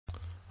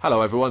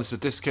Hello everyone, it's the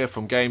Disc here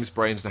from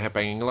Brrraaains A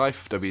Head-Banging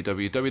Life,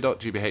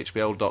 www.gbhbl.com,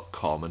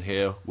 and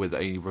here with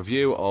a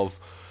review of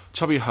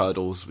Chubby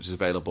Hurdles, which is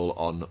available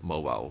on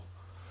mobile.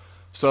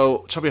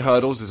 So, Chubby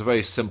Hurdles is a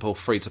very simple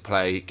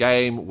free-to-play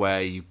game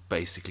where you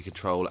basically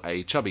control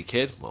a chubby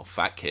kid, well,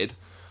 fat kid,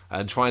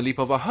 and try and leap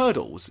over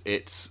hurdles.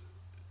 It's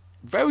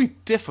very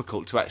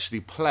difficult to actually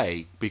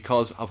play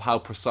because of how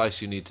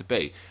precise you need to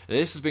be. And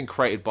this has been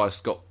created by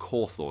Scott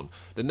Cawthorn.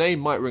 The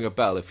name might ring a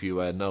bell if you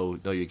know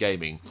your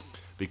gaming,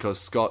 because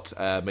Scott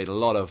made a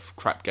lot of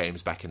crap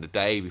games back in the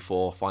day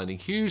before finding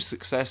huge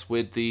success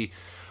with the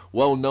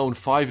well-known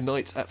Five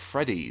Nights at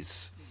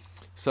Freddy's.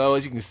 So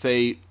as you can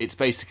see, it's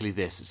basically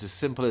this. It's as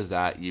simple as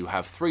that. You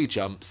have 3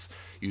 jumps,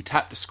 you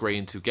tap the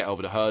screen to get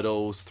over the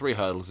hurdles, 3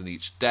 hurdles in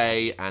each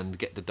day, and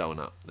get the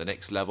donut. The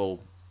next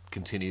level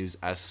continues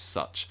as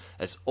such.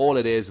 That's all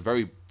it is,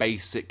 very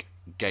basic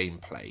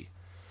gameplay.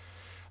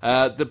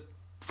 The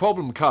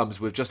problem comes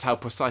with just how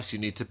precise you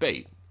need to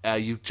be.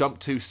 You jump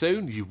too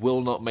soon, you will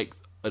not make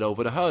it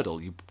over the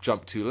hurdle. You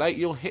jump too late,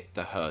 you'll hit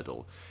the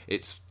hurdle.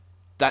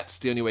 That's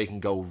the only way you can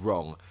go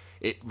wrong.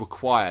 It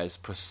requires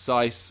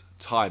precise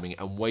timing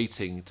and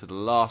waiting to the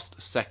last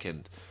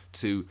second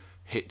to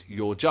hit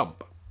your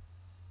jump.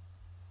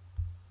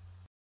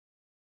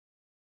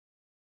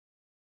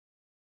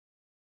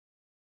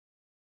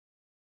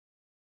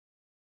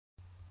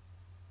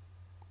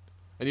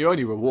 And your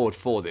only reward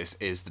for this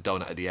is the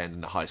donut at the end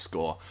and the high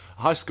score.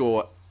 A high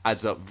score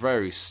adds up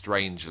very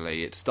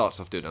strangely. It starts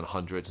off doing it in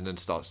hundreds and then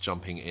starts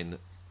jumping in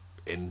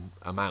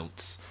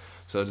amounts.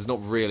 So there's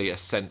not really a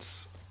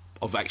sense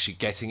of actually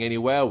getting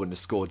anywhere when the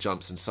score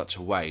jumps in such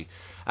a way.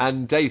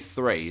 And day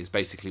 3 is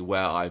basically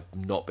where I've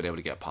not been able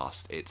to get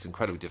past. It's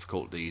incredibly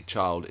difficult. The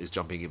child is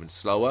jumping even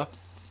slower.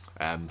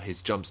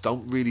 His jumps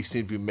don't really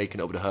seem to be making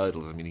it over the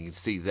hurdles. I mean, you can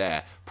see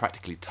there,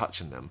 practically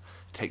touching them.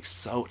 It takes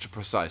such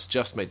precise.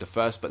 Just made the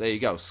first, but there you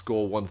go,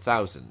 score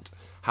 1000.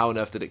 How on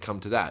earth did it come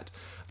to that?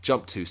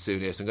 Jumped too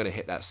soon here, so I'm going to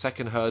hit that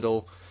second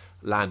hurdle,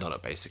 land on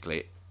it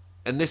basically.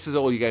 And this is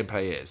all your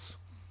gameplay is.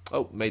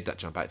 Oh, made that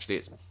jump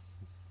actually.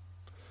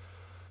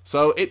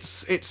 So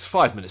it's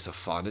 5 minutes of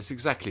fun. It's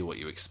exactly what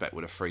you expect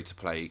with a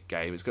free-to-play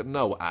game. It's got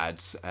no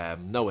ads,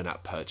 no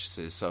in-app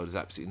purchases, so there's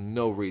absolutely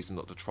no reason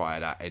not to try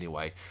it out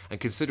anyway.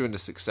 And considering the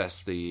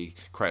success the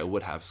creator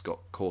would have, Scott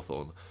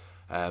Cawthorn,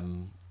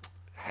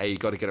 hey, you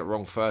got to get it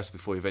wrong first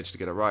before you eventually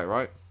get it right,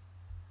 right?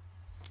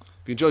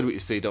 If you enjoyed what you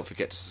see, don't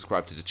forget to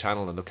subscribe to the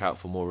channel and look out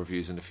for more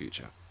reviews in the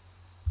future.